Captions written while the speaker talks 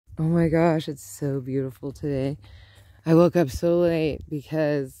Oh my gosh, it's so beautiful today. I woke up so late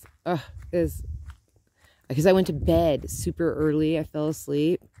because I went to bed super early. I fell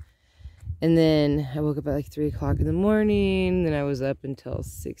asleep. And then I woke up at like 3 o'clock in the morning. Then I was up until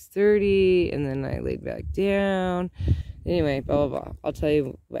 6:30. And then I laid back down. Anyway, blah, blah, blah. I'll tell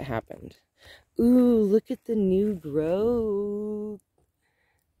you what happened. Ooh, look at the new growth.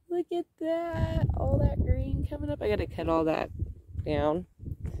 Look at that. All that green coming up. I got to cut all that down.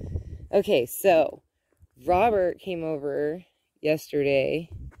 Okay, so Robert came over yesterday.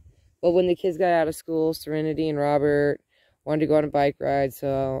 Well, when the kids got out of school, Serenity and Robert wanted to go on a bike ride,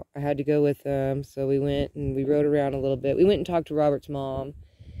 so I had to go with them. So we went and we rode around a little bit. We went and talked to Robert's mom.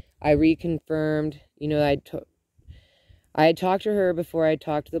 I reconfirmed, you know, I had talked to her before I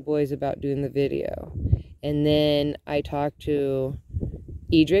talked to the boys about doing the video. And then I talked to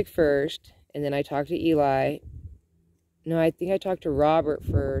Edric first, and then I talked to Eli. No, I think I talked to Robert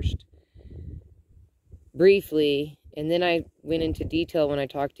first, briefly, and then I went into detail when I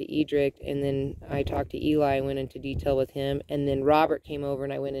talked to Edric, and then I talked to Eli and went into detail with him, and then Robert came over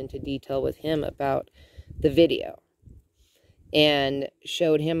and I went into detail with him about the video and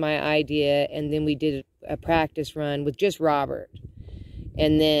showed him my idea, and then we did a practice run with just Robert.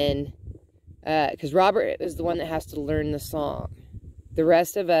 And then, because Robert is the one that has to learn the song. The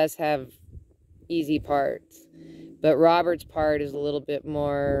rest of us have easy parts, but Robert's part is a little bit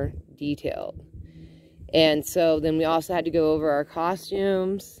more detailed. And so then we also had to go over our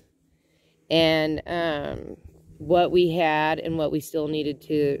costumes and what we had and what we still needed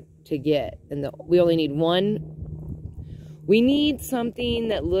to get. And we only need one. We need something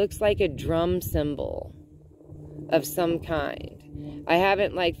that looks like a drum cymbal of some kind. I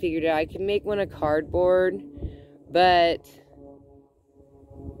haven't like figured it out. I can make one of cardboard, but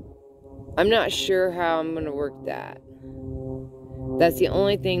I'm not sure how I'm going to work that. That's the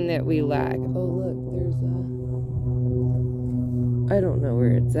only thing that we lack. Oh, look, there's I don't know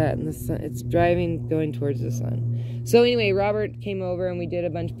where it's at in the sun. It's going towards the sun. So anyway, Robert came over and we did a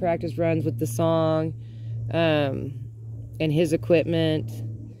bunch of practice runs with the song and his equipment.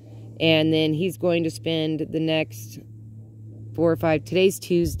 And then he's going to spend the next 4 or 5, today's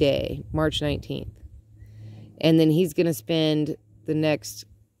Tuesday, March 19th. And then he's going to spend the next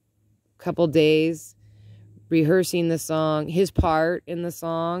couple days rehearsing the song, his part in the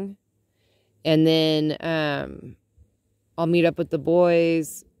song. And then I'll meet up with the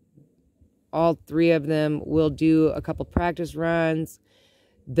boys. All 3 of them will do a couple practice runs.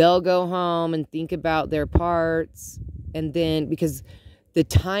 They'll go home and think about their parts. And then, because the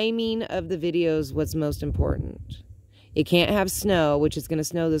timing of the video is what's most important. It can't have snow, which is going to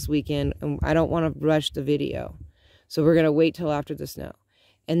snow this weekend. And I don't want to rush the video. So we're going to wait till after the snow.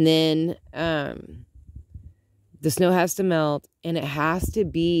 And then the snow has to melt. And it has to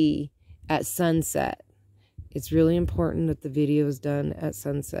be at sunset. It's really important that the video is done at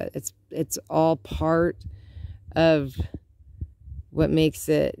sunset. It's all part of what makes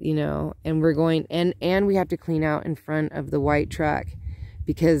it, you know. And we're going, and we have to clean out in front of the white truck,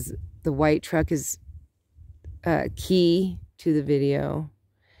 because the white truck is key to the video.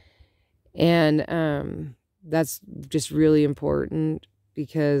 And that's just really important,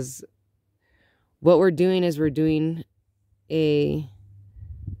 because what we're doing is we're doing a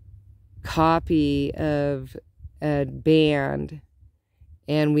copy of a band,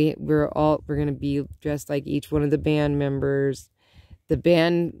 and we're going to be dressed like each one of the band members.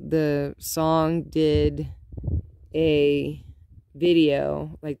 The song did a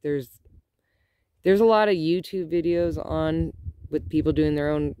video, like there's a lot of YouTube videos on with people doing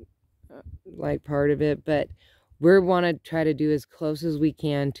their own like part of it, but we want to try to do as close as we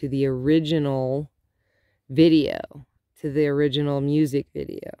can to the original video, to the original music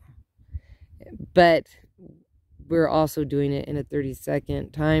video. But we're also doing it in a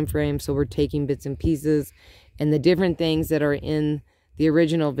 30-second time frame, so we're taking bits and pieces, and the different things that are in the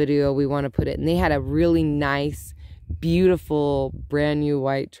original video, we want to put it. And they had a really nice, beautiful, brand new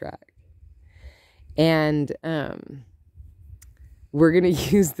white truck. And we're going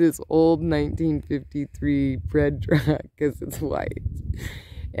to use this old 1953 bread truck because it's white.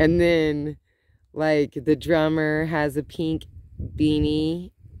 And then, like, the drummer has a pink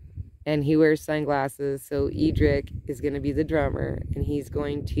beanie and he wears sunglasses. So Edric is going to be the drummer, and he's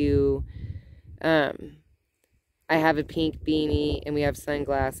going to, I have a pink beanie and we have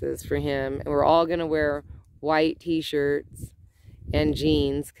sunglasses for him. And we're all going to wear white t-shirts and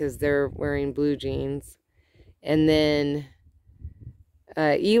jeans because they're wearing blue jeans. And then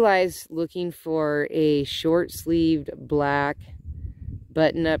Eli's looking for a short-sleeved black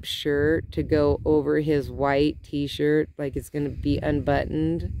button-up shirt to go over his white t-shirt, like it's going to be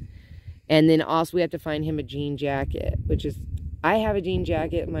unbuttoned. And then also we have to find him a jean jacket, which is, I have a jean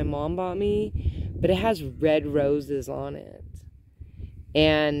jacket my mom bought me, but it has red roses on it.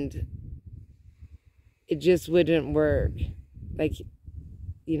 And it just wouldn't work. Like,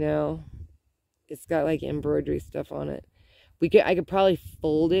 you know, it's got like embroidery stuff on it. I could probably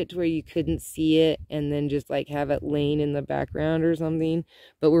fold it to where you couldn't see it and then just like have it laying in the background or something.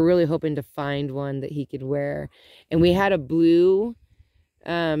 But we're really hoping to find one that he could wear. And we had a blue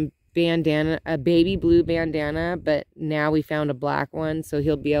bandana, a baby blue bandana, but now we found a black one. So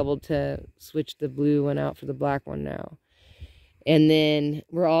he'll be able to switch the blue one out for the black one now. And then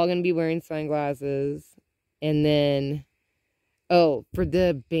we're all going to be wearing sunglasses. And then, oh, for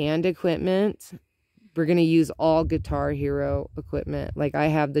the band equipment, we're going to use all Guitar Hero equipment. Like I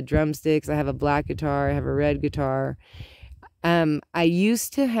have the drumsticks, I have a black guitar, I have a red guitar. I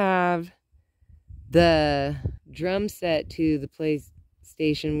used to have the drum set to the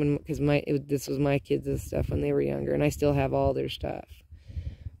PlayStation because this was my kids' stuff when they were younger, and I still have all their stuff.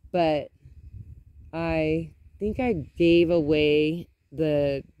 But I think I gave away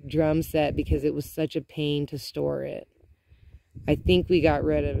the drum set because it was such a pain to store it. I think we got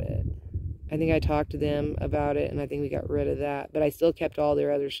rid of it. I think I talked to them about it, and I think we got rid of that. But I still kept all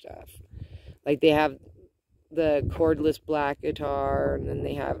their other stuff. Like they have the cordless black guitar, and then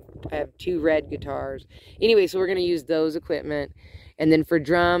I have 2 red guitars. Anyway, so we're going to use those equipment. And then for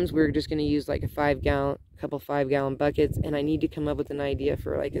drums, we're just going to use like a 5-gallon buckets. And I need to come up with an idea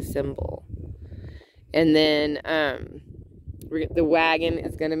for like a cymbal. And then the wagon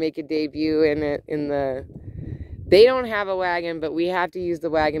is going to make a debut they don't have a wagon, but we have to use the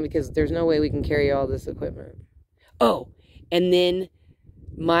wagon because there's no way we can carry all this equipment. Oh, and then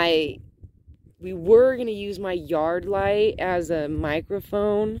we were going to use my yard light as a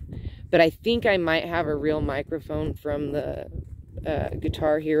microphone, but I think I might have a real microphone from the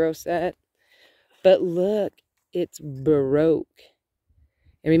Guitar Hero set. But look, it's Baroque.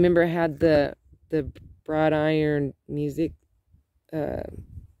 And remember I had the broad iron music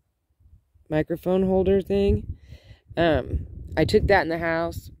microphone holder thing. I took that in the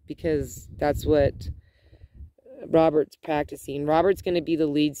house because that's what Robert's practicing. Robert's going to be the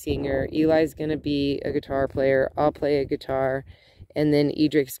lead singer. Eli's going to be a guitar player. I'll play a guitar. And then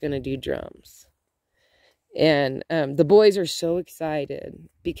Edric's going to do drums. And the boys are so excited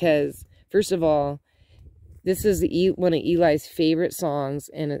because, first of all, this is one of Eli's favorite songs,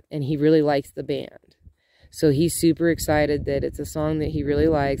 and he really likes the band. So he's super excited that it's a song that he really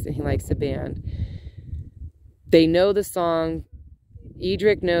likes, and he likes the band. They know the song.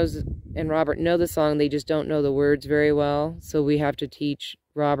 Edric knows and Robert know the song. They just don't know the words very well. So we have to teach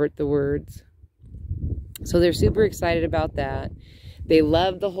Robert the words. So they're super excited about that. They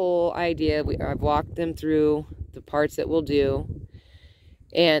love the whole idea. I've walked them through the parts that we'll do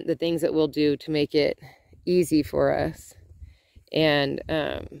and the things that we'll do to make it easy for us. And,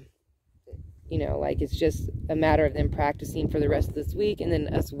 you know, like it's just a matter of them practicing for the rest of this week and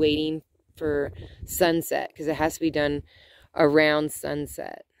then us waiting for sunset because it has to be done around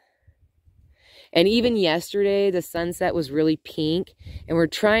sunset. And even yesterday the sunset was really pink, and we're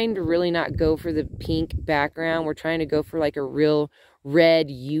trying to really not go for the pink background. We're trying to go for like a real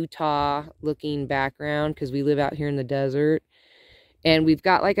red Utah looking background because we live out here in the desert, and we've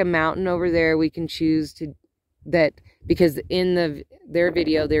got like a mountain over there we can choose to because in their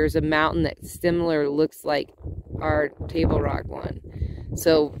video there's a mountain that similar looks like our Table Rock one.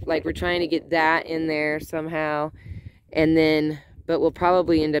 So like we're trying to get that in there somehow, and then but we'll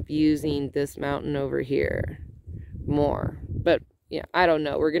probably end up using this mountain over here more. But yeah, I don't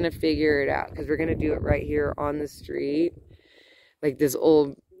know. We're gonna figure it out because we're gonna do it right here on the street, like this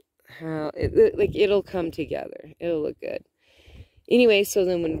old like it'll come together. It'll look good. Anyway, so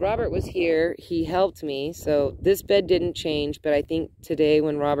then when Robert was here, he helped me. So this bed didn't change, but I think today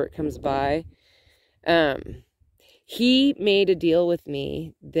when Robert comes by, he made a deal with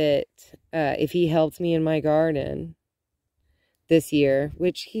me that if he helped me in my garden this year,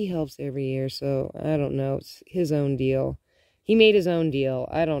 which he helps every year, so I don't know, it's his own deal. He made his own deal.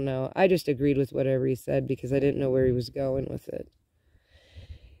 I don't know. I just agreed with whatever he said because I didn't know where he was going with it.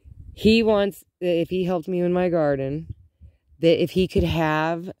 He wants, if he helped me in my garden, that if he could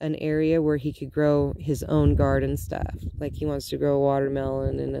have an area where he could grow his own garden stuff. Like he wants to grow a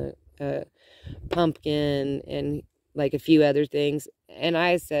watermelon and a pumpkin and like a few other things. And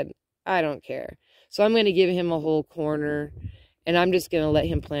I said, I don't care. So I'm going to give him a whole corner, and I'm just going to let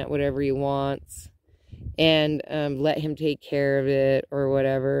him plant whatever he wants and let him take care of it or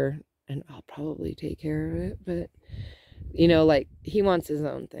whatever. And I'll probably take care of it, but you know, like he wants his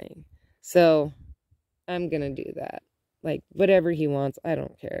own thing. So I'm going to do that. Like whatever he wants, I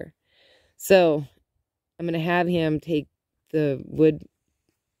don't care. So I'm going to have him take the wood,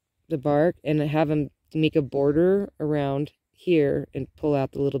 the bark, and have him make a border around here and pull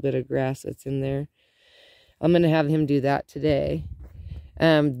out the little bit of grass that's in there. I'm going to have him do that today.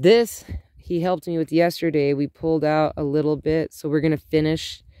 This he helped me with yesterday. We pulled out a little bit, so we're going to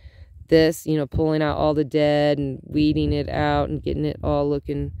finish this, you know, pulling out all the dead and weeding it out and getting it all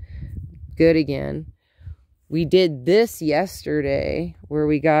looking good again. We did this yesterday where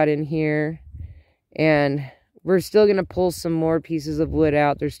we got in here, and we're still going to pull some more pieces of wood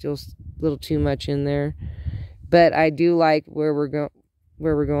out. There's still a little too much in there, but I do like where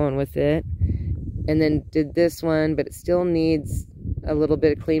we're going with it. And then did this one, but it still needs a little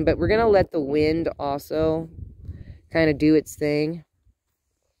bit of clean, but we're going to let the wind also kind of do its thing.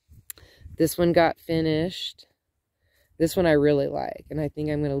 This one got finished. This one I really like, and I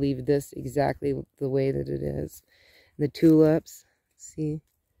think I'm going to leave this exactly the way that it is. The tulips, see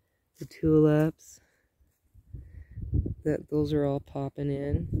the tulips, those are all popping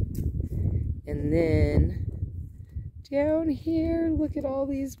in. And then down here, look at all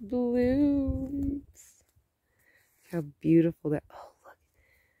these blooms. How beautiful that, oh look,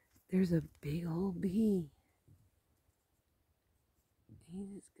 there's a big old bee.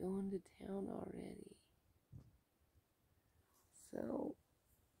 He's going to town already. So,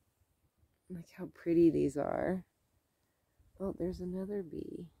 look how pretty these are. Oh, there's another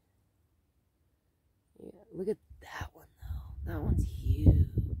bee. Yeah, look at that one though. That one's huge.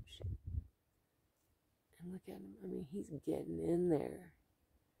 And look at him. I mean, he's getting in there.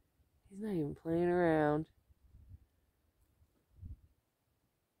 He's not even playing around.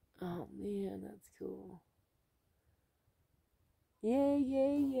 Oh man, that's cool. Yay,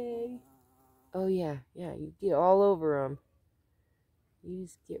 yay, yay. Oh yeah, yeah, you get all over them. You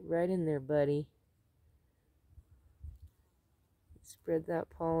just get right in there, buddy. Spread that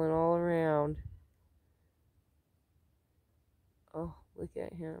pollen all around. Oh, look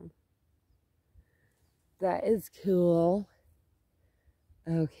at him. That is cool.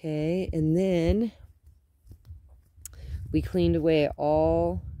 Okay, and then we cleaned away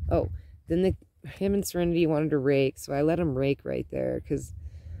all. Oh, then him and Serenity wanted to rake, so I let him rake right there because,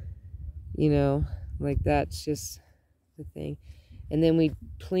 you know, like that's just the thing. And then we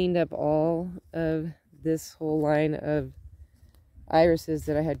cleaned up all of this whole line of irises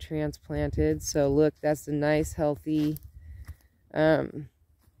that I had transplanted. So look, that's a nice, healthy, I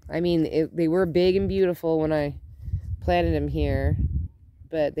mean, they were big and beautiful when I planted them here,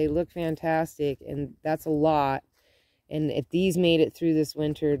 but they look fantastic, and that's a lot. And if these made it through this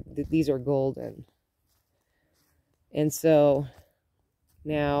winter, these are golden. And so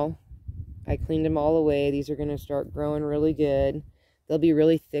now I cleaned them all away. These are going to start growing really good. They'll be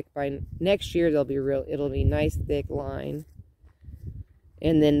really thick by next year. It'll be nice thick line.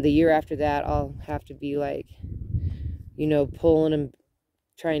 And then the year after that, I'll have to be like, you know, pulling them,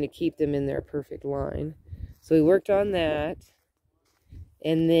 trying to keep them in their perfect line. So we worked on that.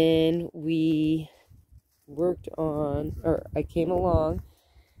 And then we worked on, or I came along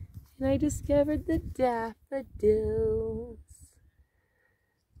and I discovered the daffodils.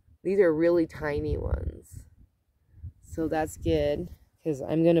 These are really tiny ones. So that's good, because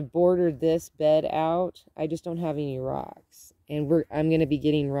I'm going to border this bed out. I just don't have any rocks. And I'm going to be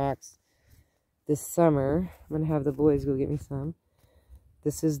getting rocks this summer. I'm going to have the boys go get me some.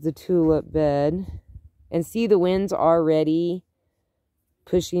 This is the tulip bed. And see, the wind's already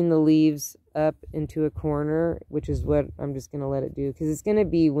pushing the leaves up into a corner, which is what I'm just going to let it do, because it's going to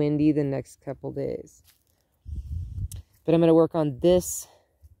be windy the next couple days. But I'm going to work on this.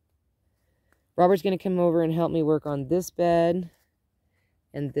 Robert's going to come over and help me work on this bed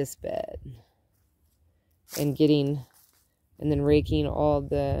and this bed. And then raking all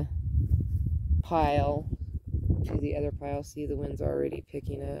the pile to the other pile. See, the wind's already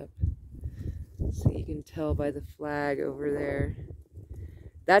picking up. So you can tell by the flag over there.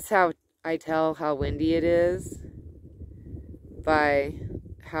 That's how I tell how windy it is, by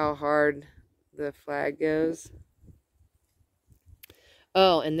how hard the flag goes.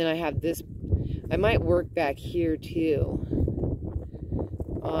 Oh, and then I have this. I might work back here too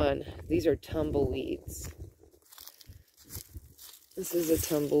on, these are tumbleweeds. This is a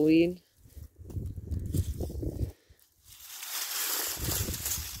tumbleweed.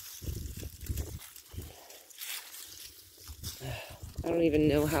 I don't even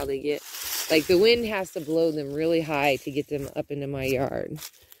know how they get, like the wind has to blow them really high to get them up into my yard.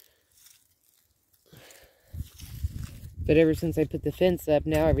 But ever since I put the fence up,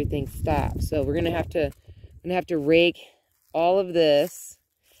 now everything stopped. So we're gonna have to rake all of this,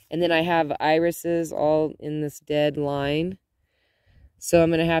 and then I have irises all in this dead line. So I'm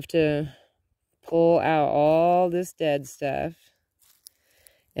gonna have to pull out all this dead stuff.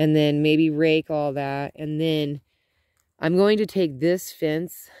 And then maybe rake all that. And then I'm going to take this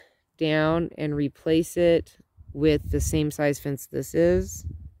fence down and replace it with the same size fence this is.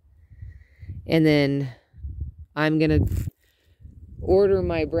 And then I'm going to order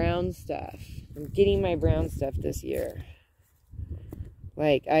my brown stuff. I'm getting my brown stuff this year.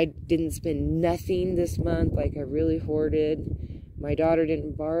 Like, I didn't spend nothing this month. Like, I really hoarded. My daughter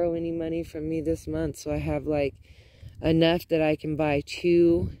didn't borrow any money from me this month. So I have, like, enough that I can buy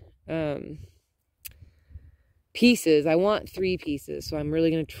 2 pieces. I want 3 pieces. So I'm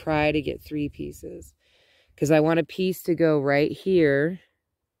really going to try to get 3 pieces. Because I want a piece to go right here.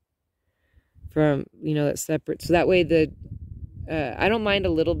 From, you know, that's separate. So that way the... I don't mind a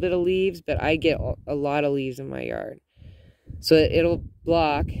little bit of leaves, but I get a lot of leaves in my yard. So it'll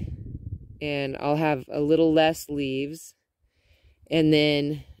block, and I'll have a little less leaves, and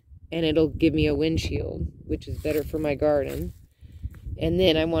it'll give me a windshield, which is better for my garden. And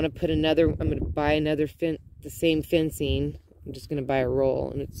then I want to put I'm going to buy another the same fencing. I'm just going to buy a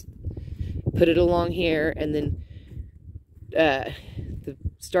roll, and put it along here, and then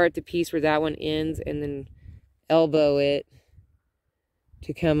start the piece where that one ends, and then elbow it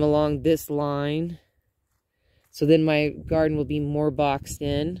to come along this line. So then my garden will be more boxed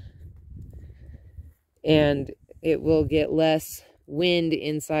in. And it will get less wind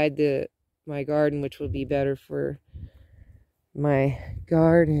inside my garden, which will be better for my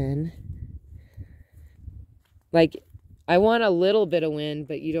garden. Like, I want a little bit of wind,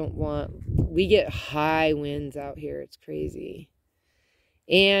 but you don't want... We get high winds out here. It's crazy.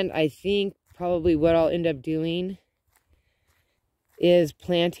 And I think probably what I'll end up doing is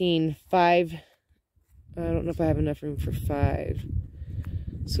planting 5. I don't know if I have enough room for 5.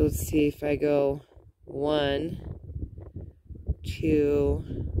 So let's see if I go 1, 2,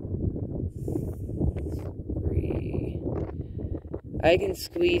 3. I can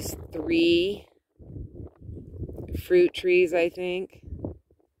squeeze 3 fruit trees, I think,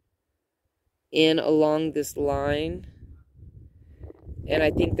 in along this line. And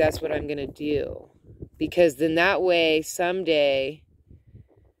I think that's what I'm going to do. Because then that way, someday...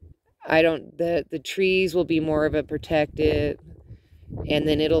 the trees will be more of a protected, and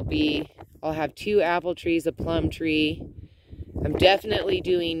then I'll have 2 apple trees, a plum tree. I'm definitely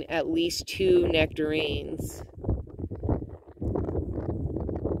doing at least 2 nectarines.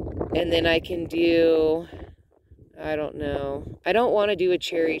 And then I can do, I don't know. I don't want to do a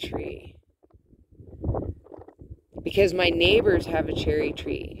cherry tree. Because my neighbors have a cherry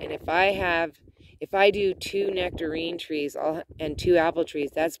tree. And if I do 2 nectarine trees and 2 apple trees,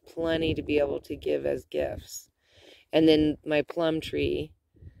 that's plenty to be able to give as gifts. And then my plum tree.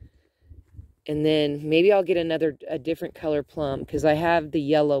 And then maybe I'll get a different color plum, because I have the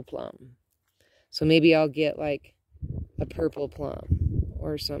yellow plum. So maybe I'll get like a purple plum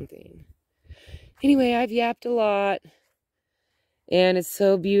or something. Anyway, I've yapped a lot. And it's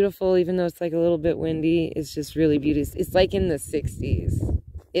so beautiful, even though it's like a little bit windy. It's just really beautiful. It's like in the 60s.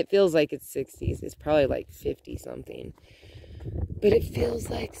 It feels like it's 60s. It's probably like 50 something. But it feels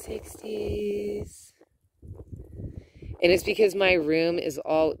like 60s. And it's because my room is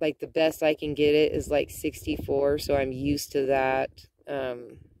all, like, the best I can get it is like 64. So I'm used to that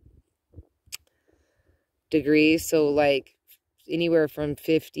degrees. So like anywhere from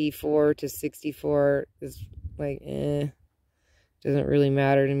 54 to 64 is like, doesn't really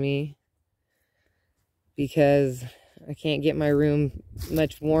matter to me. Because I can't get my room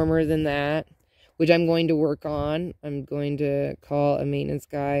much warmer than that, which I'm going to work on. I'm going to call a maintenance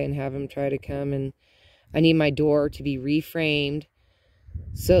guy and have him try to come, and I need my door to be reframed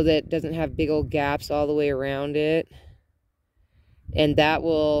so that it doesn't have big old gaps all the way around it. And that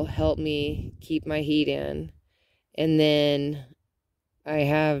will help me keep my heat in. And then I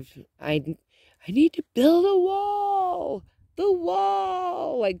need to build a wall. The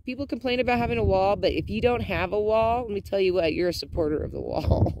wall. Like, people complain about having a wall, but if you don't have a wall, let me tell you what, you're a supporter of the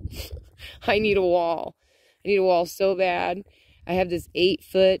wall. I need a wall. I need a wall so bad. I have this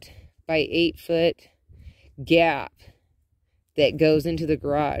 8-foot by 8-foot gap that goes into the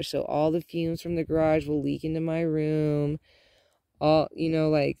garage. So all the fumes from the garage will leak into my room. All, you know,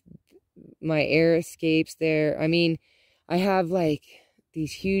 like, my air escapes there. I mean, I have like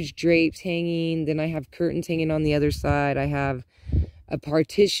these huge drapes hanging. Then I have curtains hanging on the other side. I have a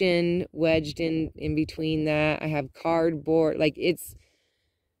partition wedged in between that. I have cardboard. Like, it's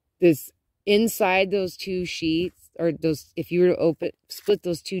this inside those 2 sheets, or those, if you were to split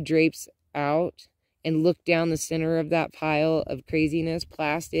those 2 drapes out and look down the center of that pile of craziness,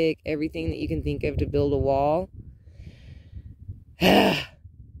 plastic, everything that you can think of to build a wall.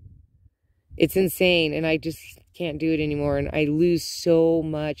 It It's insane, and I just can't do it anymore, and I lose so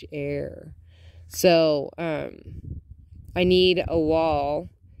much air. So, I need a wall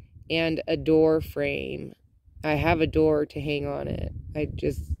and a door frame. I have a door to hang on it.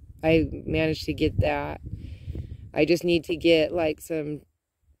 I managed to get that. I just need to get like some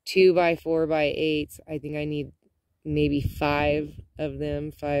 2x4x8s. I think I need maybe 5 of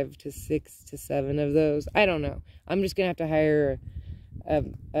them, 5 to 6 to 7 of those. I don't know. I'm just gonna have to hire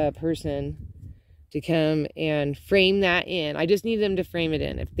a person to come and frame that in. I just need them to frame it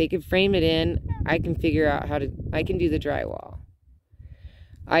in. If they could frame it in, I can figure out I can do the drywall.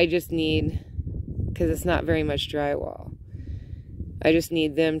 I just need, because it's not very much drywall, I just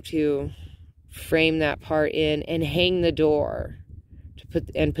need them to frame that part in and hang the door to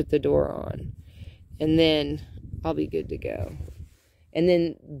put the door on, and then I'll be good to go. And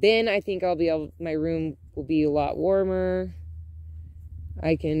then I think my room will be a lot warmer.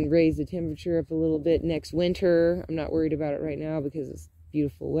 I can raise the temperature up a little bit next winter. I'm not worried about it right now because it's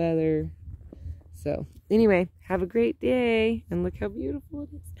beautiful weather. So anyway, have a great day, and look how beautiful it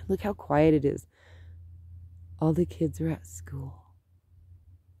is. And look how quiet it is. All the kids are at school.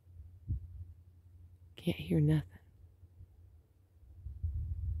 Can't hear nothing.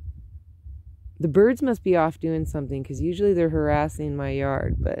 The birds must be off doing something, because usually they're harassing my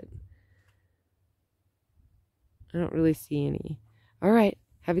yard, but I don't really see any. All right.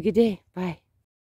 Have a good day. Bye.